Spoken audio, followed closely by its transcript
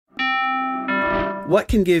What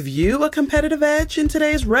can give you a competitive edge in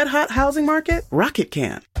today's red-hot housing market? Rocket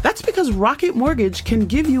can. That's because Rocket Mortgage can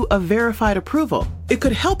give you a verified approval. It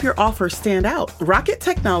could help your offer stand out. Rocket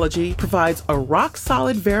Technology provides a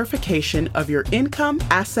rock-solid verification of your income,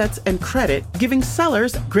 assets, and credit, giving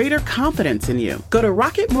sellers greater confidence in you. Go to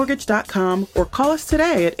rocketmortgage.com or call us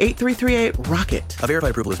today at 8338-ROCKET. A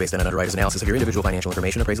verified approval is based on an underwriter's analysis of your individual financial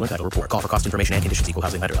information, appraisal, and title report. Call for cost information and conditions. Equal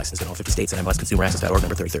housing lender license in all 50 states and MLSConsumerAccess.org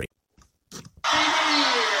number 3030.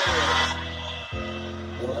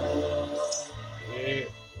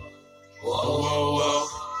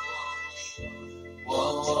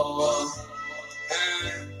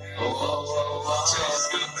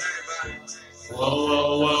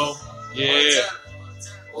 Whoa. Yeah.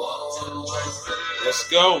 Let's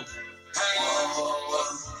go.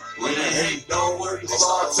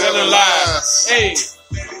 Telling lies. Hey.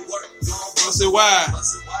 What's it why?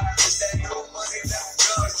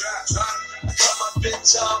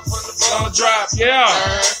 Don't drop. Yeah.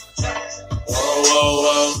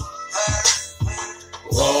 Whoa.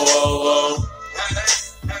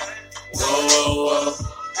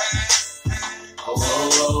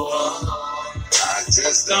 I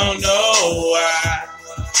just don't know why.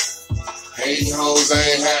 Hating hoes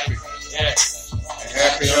ain't happy. Yeah. And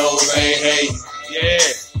happy hoes ain't hating. Yeah.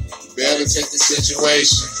 You better take the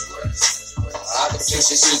situation. I can fix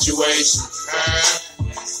the situation.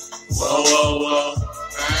 Whoa.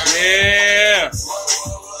 Yeah.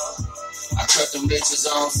 I cut them bitches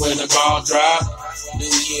off when the ball drop. New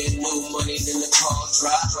year, new money, then the call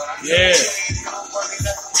drop. Yeah.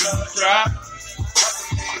 Drop.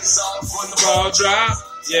 Ball drop.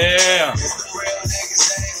 Yeah.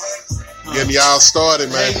 Getting y'all started,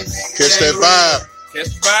 man. Catch that vibe. Catch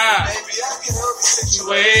the vibe.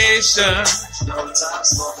 Situation.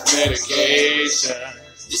 Medication.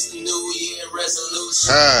 This the new year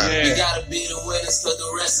resolution. Yeah. You gotta be the winners, cause the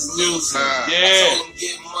rest is losing. Yeah. I told them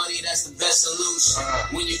get money, that's the best solution.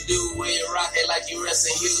 When you do, wear it, rock it like you rest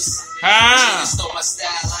in Houston. You stole my style,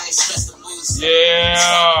 I ain't stressed to boost. Yeah.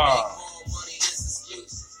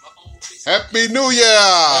 Happy New Year.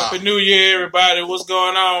 Happy New Year, everybody. What's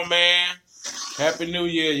going on, man? Happy New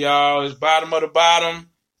Year, y'all. It's Bottom of the Bottom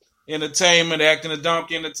Entertainment, Acting a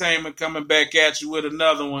Donkey Entertainment, coming back at you with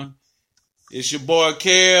another one. It's your boy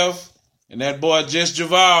Kev and that boy Just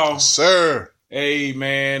Javal. Sir. Hey,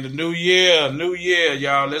 man, the new year,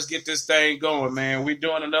 y'all. Let's get this thing going, man. We're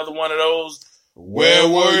doing another one of those Where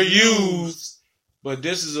Were Yous? But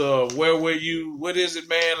this is a Where Were You? What is it,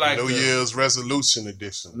 man? Like New Year's Resolution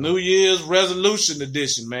Edition. New Year's Resolution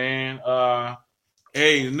Edition, man.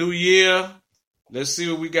 Hey, the new year. Let's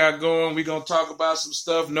see what we got going. We're going to talk about some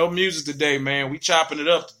stuff. No music today, man. We chopping it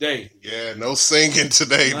up today. Yeah, no singing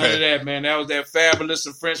today, None man. of that, man. That was that Fabulous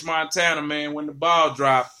in French Montana, man, when the ball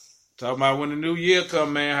dropped. Talking about when the new year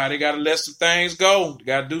come, man, how they got to let some things go. They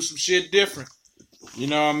got to do some shit different. You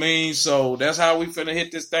know what I mean? So that's how we finna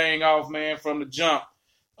hit this thing off, man, from the jump.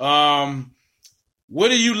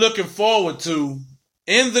 What are you looking forward to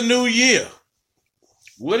in the new year?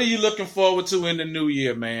 What are you looking forward to in the new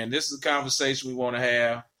year, man? This is a conversation we want to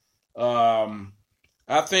have.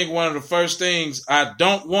 I think one of the first things I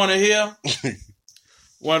don't want to hear,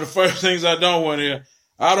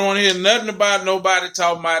 I don't want to hear nothing about nobody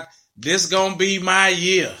talking about this gonna be my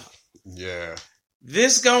year. Yeah.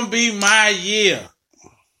 This gonna be my year.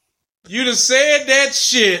 You done said that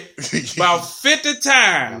shit about 50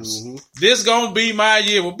 times. Mm-hmm. This gonna be my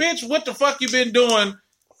year. Well, bitch, what the fuck you been doing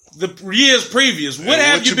the years previous? What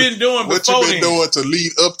have you been doing before What you been doing to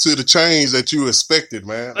lead up to the change that you expected,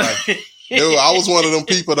 man? Like, dude, I was one of them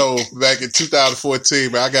people, though, back in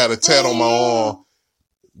 2014, man. I got a tat on my arm.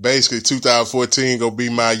 Basically, 2014 gonna be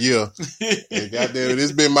my year. And goddamn it,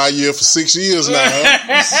 it's been my year for 6 years now.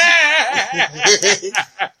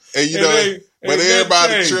 Huh? And you know, but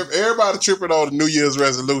everybody tripping on the New Year's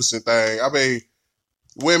resolution thing. I mean,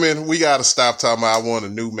 women, we gotta stop talking about I want a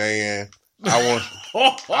new man. I mean,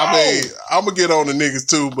 I'm gonna get on the niggas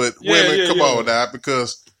too, but women, come on now,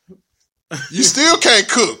 because you still can't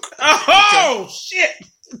cook. Oh, shit.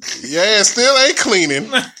 Your ass still ain't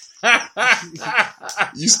cleaning.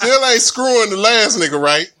 You still ain't screwing the last nigga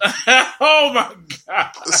right. Oh my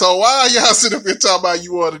God. So why y'all sitting up here talking about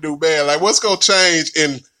you want to do bad? Like, what's gonna change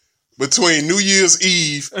in between New Year's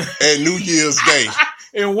Eve and New Year's Day?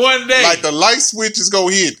 In one day. Like the light switch is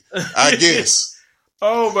gonna hit, I guess.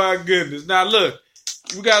 Oh my goodness. Now look,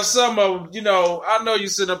 we got some of them, you know, I know you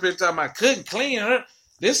sitting up here talking about cooking, cleaning.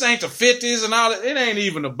 This ain't the 50s and all that. It ain't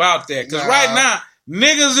even about that. Cause right now,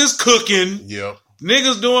 niggas is cooking. Yep.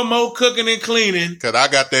 Niggas doing more cooking and cleaning. Cause I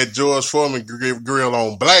got that George Foreman grill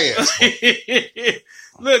on blast.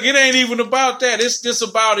 Look, it ain't even about that. It's just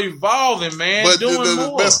about evolving, man. But doing the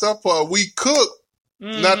more. best stuff part, we cook.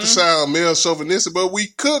 Not to sound male chauvinistic, but we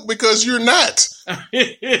cook because you're not.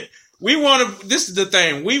 We want to. This is the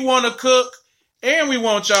thing. We want to cook, and we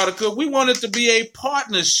want y'all to cook. We want it to be a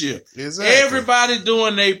partnership. Exactly. Everybody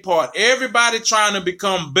doing their part. Everybody trying to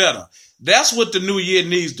become better. That's what the new year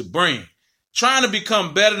needs to bring. Trying to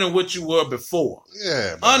become better than what you were before.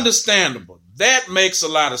 Yeah, man. Understandable. That makes a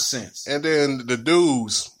lot of sense. And then the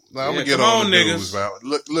dudes. Now, I'm gonna get on the dudes, man.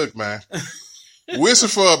 Look, man. Wishing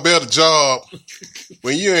for a better job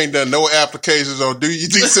when you ain't done no applications on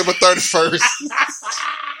December 31st.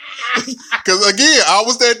 Because again, I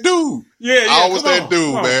was that dude. Yeah, I was that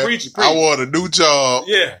dude, man. Preach. I want a new job.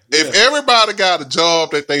 Yeah. If everybody got a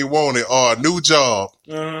job that they wanted or a new job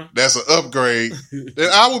that's an upgrade, then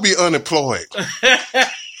I would be unemployed.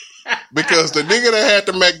 Because the nigga that had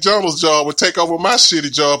the McDonald's job would take over my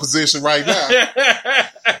shitty job position right now.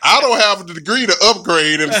 I don't have the degree to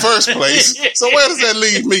upgrade in the first place. So where does that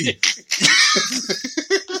leave me?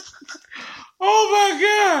 Oh, my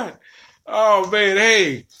God. Oh, man.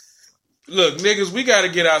 Hey, look, niggas, we got to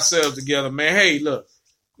get ourselves together, man. Hey, look,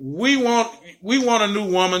 we want a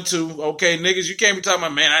new woman too. Okay, niggas, you can't be talking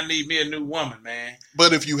about, man, I need me a new woman, man.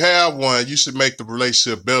 But if you have one, you should make the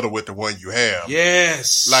relationship better with the one you have.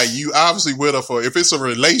 Yes. Like, you obviously with her for, if it's a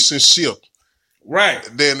relationship, right,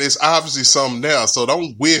 then it's obviously something else. So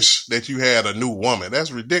don't wish that you had a new woman. That's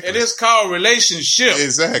ridiculous. It is called relationship.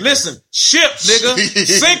 Exactly. Listen, ship, nigga.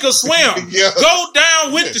 Sink or swim. Yeah. Go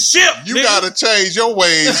down with the ship, You nigga. gotta change your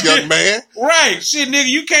ways, young man. Right. Shit, nigga,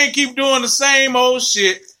 you can't keep doing the same old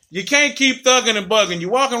shit. You can't keep thugging and bugging. You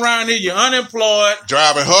walking around here, you're unemployed.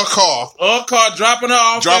 Driving her car. Dropping her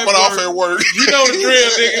off at work. You know the drill,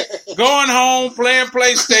 nigga. Going home, playing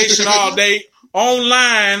PlayStation all day,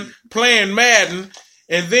 online, playing Madden,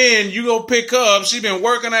 and then you go pick her up. She been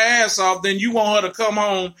working her ass off. Then you want her to come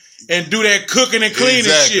home and do that cooking and cleaning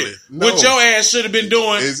shit. No. What your ass should have been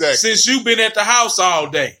doing since you been at the house all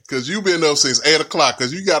day. Because you been up since 8 o'clock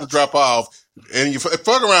because you got to drop off. And you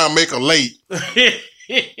fuck around and make her late.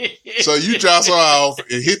 So you drop her off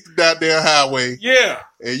and hit the goddamn highway. Yeah.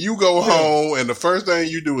 And you go home, and the first thing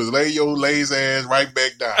you do is lay your lazy ass right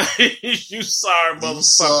back down. You sorry, motherfucker. You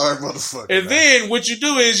sorry, motherfucker. And then what you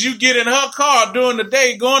do is you get in her car during the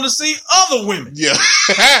day going to see other women. Yeah.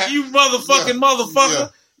 You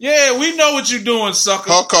motherfucker. Yeah, we know what you're doing,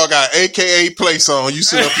 sucker. Her car got AKA place on. You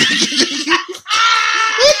sit up.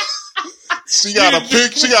 She got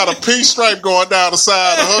a pink stripe going down the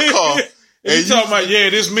side of her car. And you talking about,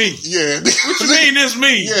 this me. Yeah. What you mean this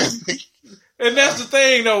me? Yeah. And that's the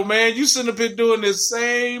thing though, man. You sitting up here doing this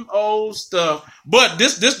same old stuff. But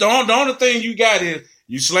this the only thing you got is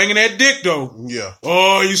you slinging that dick though. Yeah.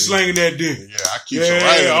 Oh, you slinging that dick. Yeah, I keep it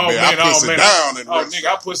right in the bed. I push it down. Nigga,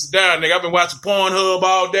 I push it down, nigga. I've been watching Pornhub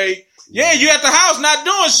all day. Yeah, you at the house not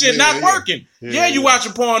doing shit, not working. Yeah, you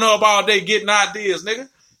watching Pornhub all day getting ideas, nigga.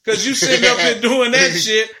 Cause you sitting up here doing that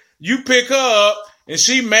shit. You pick her up and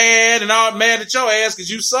she mad and all mad at your ass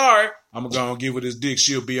cause you sorry. I'm gonna give her this dick.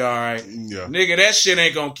 She'll be all right. Yeah. Nigga, that shit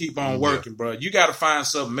ain't gonna keep on working, bro. You gotta find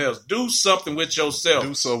something else. Do something with yourself.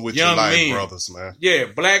 Do something with your life, brothers, man. Yeah,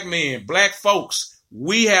 black men, black folks,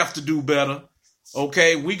 we have to do better.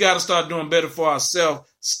 Okay? We gotta start doing better for ourselves.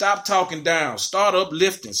 Stop talking down. Start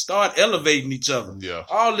uplifting. Start elevating each other. Yeah.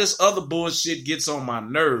 All this other bullshit gets on my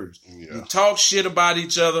nerves. Yeah. You talk shit about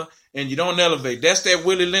each other and you don't elevate. That's that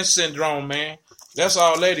Willie Lynch syndrome, man. That's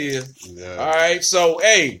all that is. Yeah. All right. So,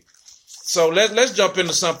 hey. So let's jump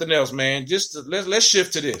into something else, man. Let's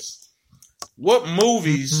shift to this. What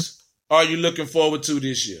movies are you looking forward to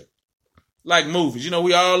this year? Like movies. You know,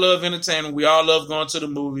 we all love entertainment. We all love going to the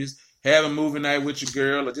movies, having movie night with your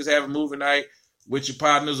girl, or just having movie night with your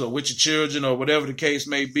partners or with your children or whatever the case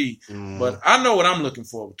may be. But I know what I'm looking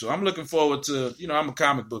forward to. I'm looking forward to, I'm a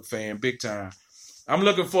comic book fan, big time. I'm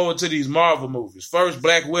looking forward to these Marvel movies. First,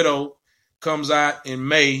 Black Widow comes out in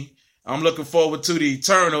May. I'm looking forward to the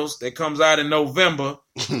Eternals that comes out in November.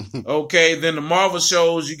 Okay, then the Marvel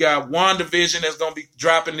shows, you got WandaVision that's going to be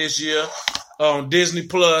dropping this year on Disney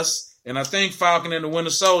Plus, and I think Falcon and the Winter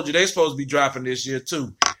Soldier, they supposed to be dropping this year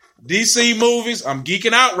too. DC movies, I'm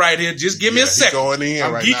geeking out right here. Just give me a second. I'm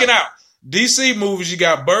geeking out. DC movies, you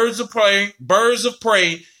got Birds of Prey,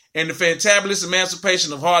 and the Fantabulous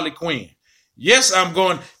Emancipation of Harley Quinn. Yes, I'm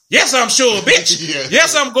sure, bitch.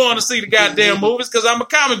 Yes, I'm going to see the goddamn movies because I'm a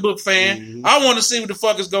comic book fan. I want to see what the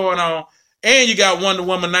fuck is going on. And you got Wonder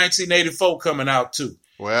Woman 1984 coming out too.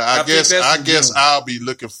 Well, I guess I'll be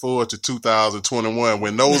looking forward to 2021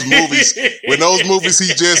 when those movies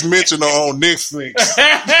he just mentioned are on Netflix.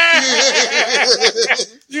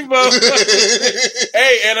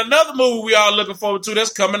 Hey, and another movie we all looking forward to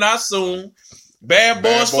that's coming out soon. Bad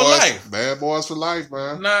Boys for Life. Bad Boys for Life,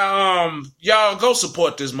 man. Now, y'all go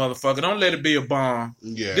support this motherfucker. Don't let it be a bomb.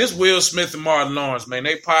 Yeah. This Will Smith and Martin Lawrence, man,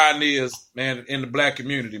 they pioneers, man, in the black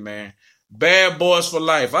community, man. Bad Boys for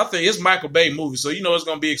Life. I think it's Michael Bay movie, so you know it's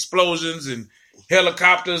gonna be explosions and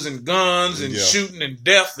helicopters and guns and shooting and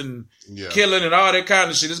death and killing and all that kind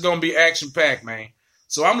of shit. It's gonna be action packed, man.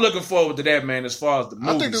 So I'm looking forward to that, man. As far as the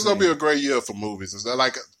movies, I think this is gonna be a great year for movies. It's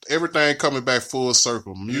like everything coming back full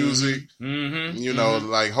circle. Music, you know,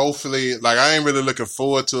 like hopefully, like I ain't really looking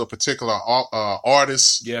forward to a particular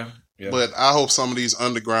artist. Yeah. But I hope some of these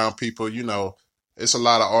underground people, you know. It's a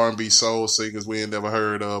lot of R&B soul singers we ain't never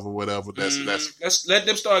heard of or whatever. Let's let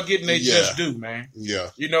them start getting their just due, man. Yeah.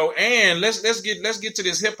 You know, and let's get to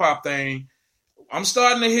this hip hop thing. I'm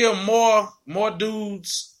starting to hear more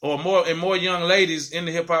dudes or more young ladies in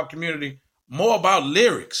the hip hop community more about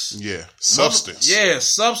lyrics. Yeah. Substance.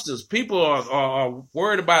 Substance. People are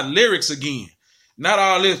worried about lyrics again. Not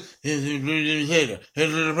all this, you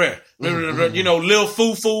know, Lil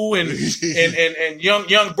Foo and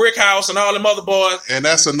young Brick House and all them other boys. And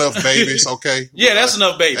that's enough babies, okay? Yeah, that's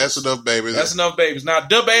enough babies. That's enough babies. That's enough babies. Now,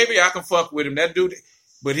 Da Baby, I can fuck with him. That dude,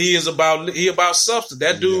 but he about substance.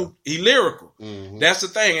 That dude, he lyrical. Mm-hmm. That's the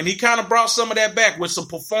thing. And he kind of brought some of that back with some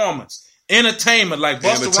performance. Entertainment, like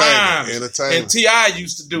Busta Rhymes and T.I.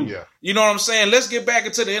 used to do. Yeah. You know what I'm saying? Let's get back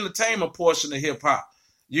into the entertainment portion of hip hop.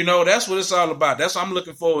 You know, that's what it's all about. That's why I'm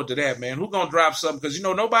looking forward to that, man. Who gonna drop something? Because, you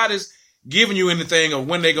know, nobody's giving you anything of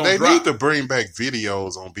when they gonna drop. They need to bring back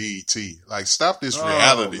videos on BET. Like, stop this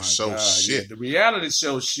reality show shit. Yeah, the reality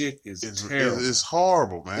show shit is terrible. It's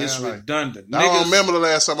horrible, man. It's redundant. I don't remember the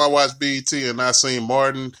last time I watched BET and I seen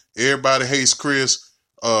Martin, Everybody Hates Chris,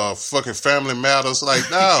 fucking Family Matters. Like,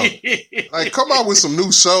 no. Like, come out with some new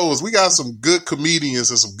shows. We got some good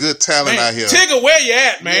comedians and some good talent out here. Tigger, where you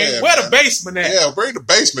at, man? Yeah, where man. The basement at? Yeah, bring the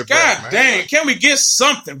basement back, man. God dang, can we get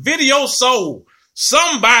something? Video soul.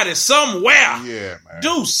 Somebody, somewhere. Yeah, man.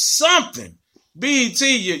 Do something. BET,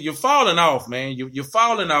 you're falling off, man. You're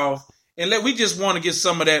falling off. And we just want to get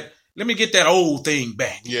some of that. Let me get that old thing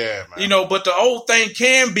back. Yeah, man. You know, but the old thing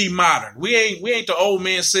can be modern. We ain't the old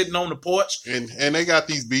man sitting on the porch. And they got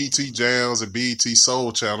these BET Jams and BET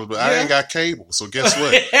Soul channels, but I ain't got cable. So guess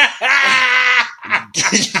what?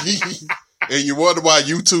 And you wonder why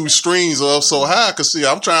YouTube streams are up so high. Because, see,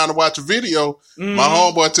 I'm trying to watch a video. Mm-hmm. My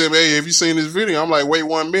homeboy tell me, hey, have you seen this video? I'm like, wait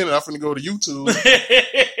 1 minute. I'm finna go to YouTube.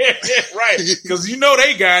 Right. Because you know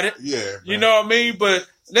they got it. Yeah. Man. You know what I mean? But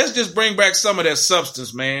let's just bring back some of that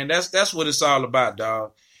substance, man. That's what it's all about,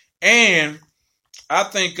 dog. And I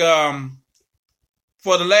think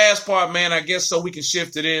for the last part, man, I guess so we can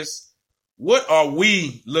shift to this. What are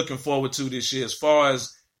we looking forward to this year as far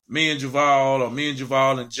as me and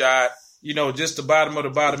Javal and Jot? You know, just the bottom of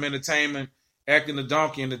the bottom entertainment, acting the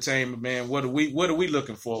donkey entertainment, man. What are we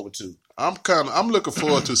looking forward to? I'm looking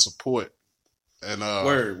forward to support. And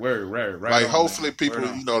word, right. Like hopefully people,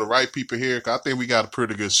 you know, the right people here. Cause I think we got a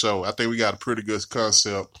pretty good show. I think we got a pretty good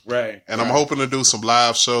concept. Right. And I'm hoping to do some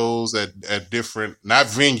live shows at different, not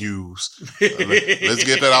venues. Let's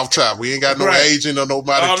get that off top. We ain't got no agent or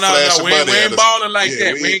nobody flashing money. We ain't balling like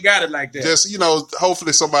that. We ain't got it like that. Just, you know,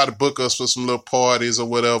 hopefully somebody book us for some little parties or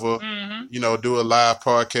whatever. Mm-hmm. You know, do a live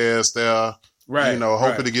podcast there. Right. You know,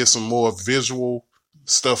 hoping to get some more visual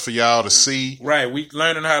stuff for y'all to see. Right. We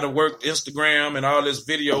learning how to work Instagram and all this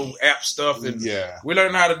video app stuff. And we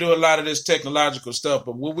learning how to do a lot of this technological stuff.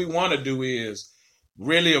 But what we want to do is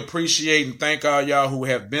really appreciate and thank all y'all who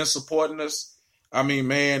have been supporting us. I mean,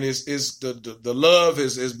 man, it's the love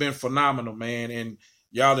has been phenomenal, man. And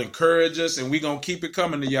y'all encourage us and we going to keep it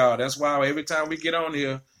coming to y'all. That's why every time we get on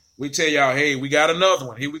here, we tell y'all, hey, we got another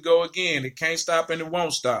one. Here we go again. It can't stop and it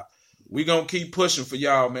won't stop. We going to keep pushing for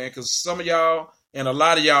y'all, man, because some of y'all and a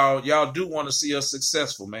lot of y'all do want to see us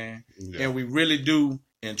successful, man. Yeah. And we really do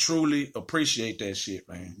and truly appreciate that shit,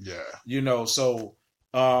 man. Yeah. You know, so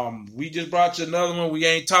we just brought you another one. We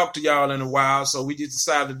ain't talked to y'all in a while, so we just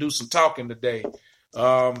decided to do some talking today.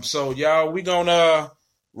 So y'all, we gonna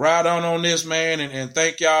ride on this, man, and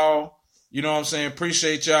thank y'all. You know what I'm saying?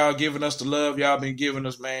 Appreciate y'all giving us the love y'all been giving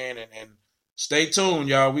us, man. And stay tuned,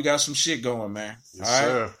 y'all. We got some shit going, man. Yes, all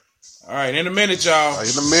right? Sir. All right, in a minute, y'all.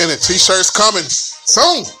 In a minute. T-shirts coming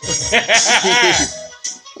soon.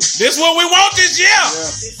 This is what we want this year.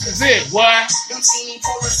 This is it, boy.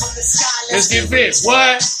 Let's get fit,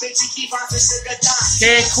 what?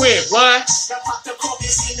 Can't quit, what?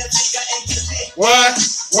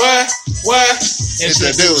 What?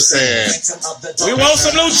 Introducing. We want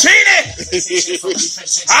some Lucchini.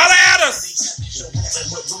 Holla at us.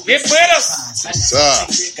 Get with us. What's up?